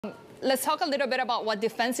let's talk a little bit about what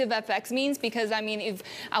defensive FX means, because I mean, if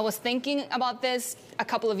I was thinking about this a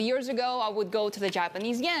couple of years ago, I would go to the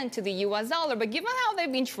Japanese yen, to the US dollar. But given how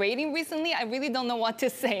they've been trading recently, I really don't know what to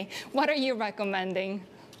say. What are you recommending?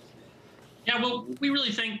 Yeah, well, we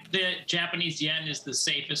really think that Japanese yen is the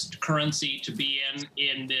safest currency to be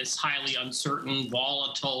in this highly uncertain,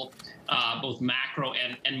 volatile, both macro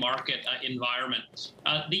and market environment.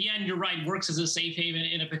 The yen, you're right, works as a safe haven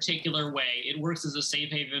in a particular way. It works as a safe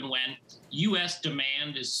haven when U.S.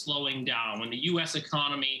 demand is slowing down, when the U.S.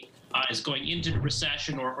 economy is going into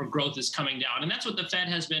recession or growth is coming down. And that's what the Fed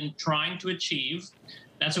has been trying to achieve.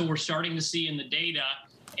 That's what we're starting to see in the data.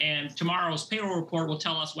 And tomorrow's payroll report will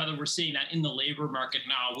tell us whether we're seeing that in the labor market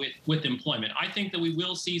now with employment. I think that we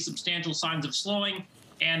will see substantial signs of slowing,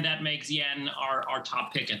 and that makes yen our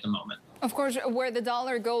top pick at the moment. Of course, where the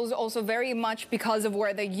dollar goes also very much because of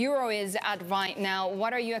where the euro is at right now.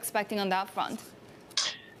 What are you expecting on that front?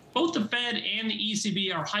 Both the Fed and the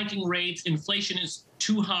ECB are hiking rates. Inflation is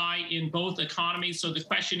too high in both economies. So the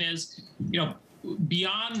question is,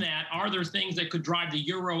 beyond that, are there things that could drive the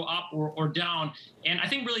euro up or down? And I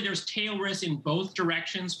think really there's tail risk in both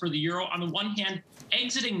directions for the euro. On the one hand,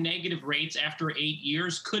 exiting negative rates after 8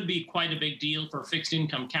 years could be quite a big deal for fixed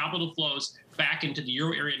income capital flows back into the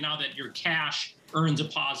euro area now that your cash earns a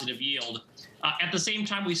positive yield. At the same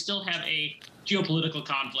time, we still have a geopolitical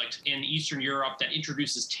conflict in Eastern Europe that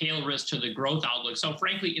introduces tail risk to the growth outlook. So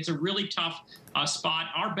frankly, it's a really tough spot.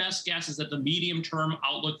 Our best guess is that the medium-term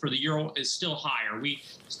outlook for the euro is still higher. We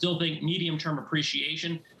still think medium-term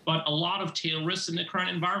appreciation, but a lot of tail risks in the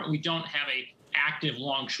current environment. We don't have a active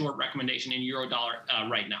long-short recommendation in euro dollar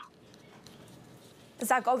right now.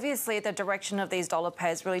 Zach, obviously the direction of these dollar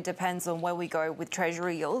pairs really depends on where we go with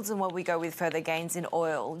treasury yields and where we go with further gains in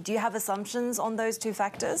oil. Do you have assumptions on those two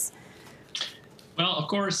factors? Well, of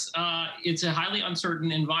course, it's a highly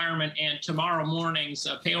uncertain environment, and tomorrow morning's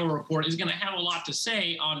payroll report is going to have a lot to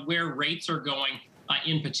say on where rates are going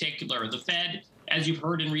in particular. The Fed, as you've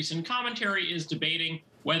heard in recent commentary, is debating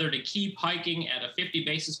whether to keep hiking at a 50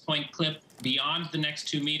 basis point clip beyond the next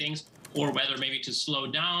two meetings, or whether maybe to slow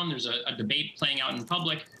down. There's a debate playing out in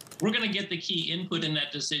public. We're going to get the key input in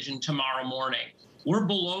that decision tomorrow morning. We're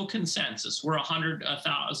below consensus. We're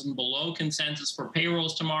 100,000 below consensus for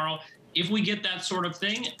payrolls tomorrow. If we get that sort of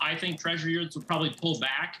thing, I think Treasury yields would probably pull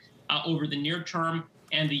back over the near term,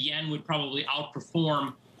 and the yen would probably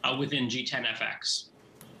outperform within G10 FX.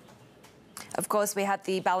 Of course, we had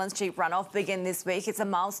the balance sheet runoff begin this week. It's a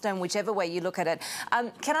milestone, whichever way you look at it.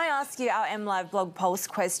 Can I ask you our MLive blog pulse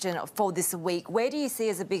question for this week? Where do you see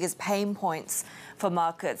as the biggest pain points for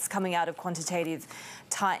markets coming out of quantitative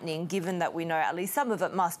tightening, given that we know at least some of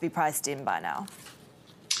it must be priced in by now?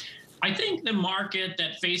 I think the market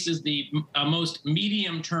that faces the most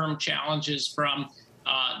medium-term challenges from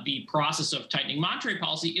the process of tightening monetary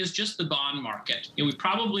policy is just the bond market. We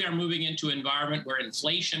probably are moving into an environment where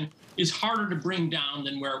inflation is harder to bring down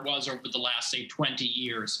than where it was over the last, say, 20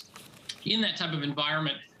 years. In that type of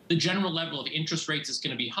environment, the general level of interest rates is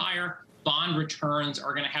going to be higher. Bond returns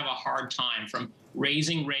are going to have a hard time from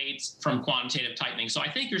raising rates from quantitative tightening. So I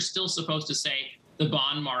think you're still supposed to say the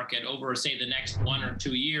bond market over, say, the next 1 or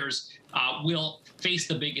 2 years will face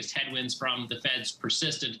the biggest headwinds from the Fed's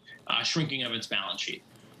persistent shrinking of its balance sheet.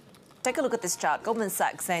 Take a look at this chart. Goldman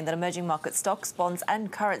Sachs saying that emerging market stocks, bonds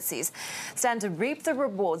and currencies stand to reap the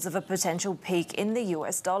rewards of a potential peak in the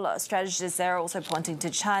US dollar. Strategists there are also pointing to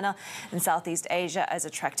China and Southeast Asia as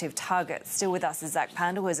attractive targets. Still with us is Zach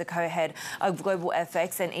Pandl, who is a co-head of Global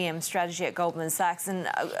FX and EM Strategy at Goldman Sachs. And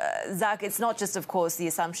Zach, it's not just, of course, the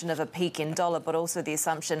assumption of a peak in dollar, but also the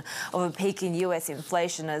assumption of a peak in US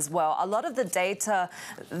inflation as well. A lot of the data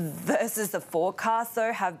versus the forecast,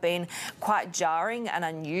 though, have been quite jarring and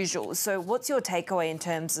unusual. So what's your takeaway in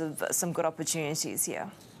terms of some good opportunities here?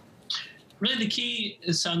 Really, the key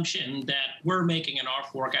assumption that we're making in our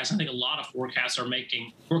forecast, I think a lot of forecasters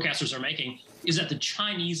are making, is that the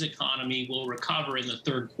Chinese economy will recover in the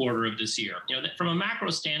third quarter of this year. From a macro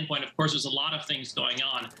standpoint, of course, there's a lot of things going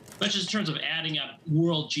on, but just in terms of adding up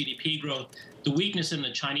world GDP growth, the weakness in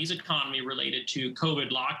the Chinese economy related to COVID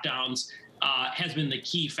lockdowns has been the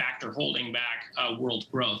key factor holding back world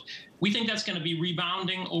growth. We think that's going to be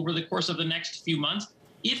rebounding over the course of the next few months.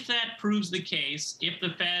 If that proves the case, if the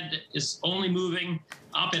Fed is only moving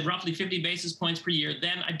up at roughly 50 basis points per year,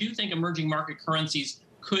 then I do think emerging market currencies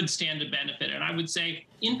could stand to benefit. And I would say,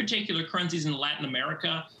 in particular, currencies in Latin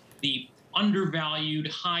America, the undervalued,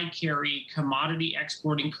 high-carry, commodity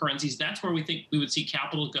exporting currencies, that's where we think we would see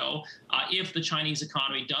capital go if the Chinese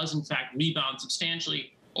economy does, in fact, rebound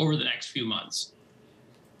substantially over the next few months.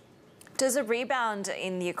 Does a rebound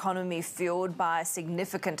in the economy fueled by a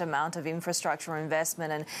significant amount of infrastructure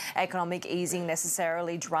investment and economic easing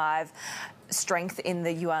necessarily drive strength in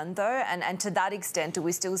the yuan, though? And to that extent, do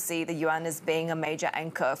we still see the yuan as being a major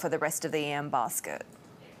anchor for the rest of the EM basket?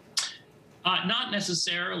 Not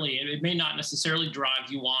necessarily. It may not necessarily drive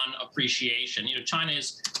yuan appreciation. China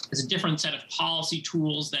has a different set of policy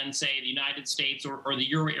tools than, say, the United States or the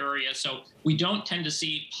euro area. So we don't tend to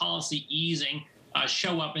see policy easing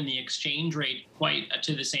show up in the exchange rate quite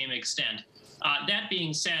to the same extent. That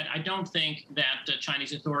being said, I don't think that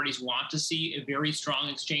Chinese authorities want to see a very strong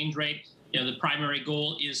exchange rate. The primary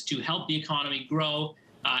goal is to help the economy grow.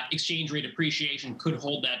 Exchange rate appreciation could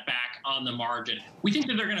hold that back on the margin. We think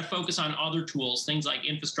that they're going to focus on other tools, things like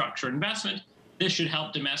infrastructure investment. This should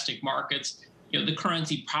help domestic markets. The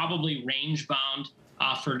currency probably range bound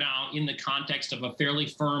for now in the context of a fairly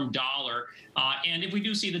firm dollar. And if we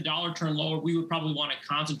do see the dollar turn lower, we would probably want to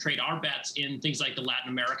concentrate our bets in things like the Latin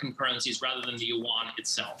American currencies rather than the yuan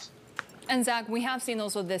itself. And Zach, we have seen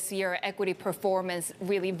also this year equity performance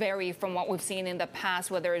really vary from what we've seen in the past,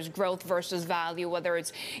 whether it's growth versus value, whether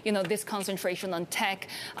it's, this concentration on tech.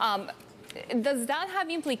 Does that have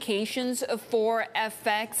implications for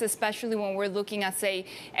FX, especially when we're looking at, say,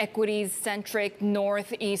 equities-centric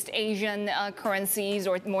Northeast Asian currencies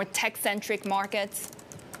or more tech-centric markets?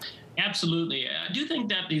 Absolutely. I do think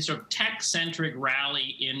that the sort of tech-centric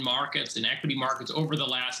rally in markets, in equity markets over the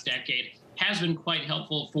last decade has been quite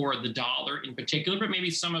helpful for the dollar in particular, but maybe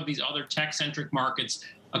some of these other tech-centric markets,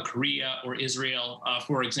 Korea or Israel,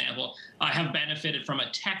 for example, have benefited from a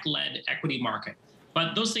tech-led equity market.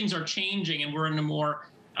 But those things are changing, and we're in a more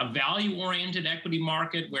value-oriented equity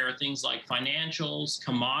market where things like financials,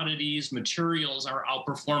 commodities, materials are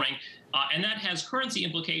outperforming. And that has currency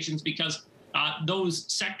implications because those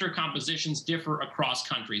sector compositions differ across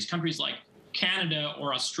countries. Countries like Canada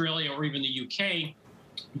or Australia or even the UK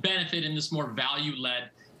benefit in this more value-led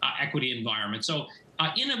equity environment. So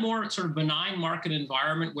in a more sort of benign market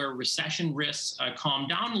environment where recession risks calm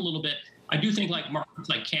down a little bit, I do think like markets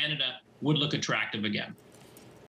like Canada would look attractive again.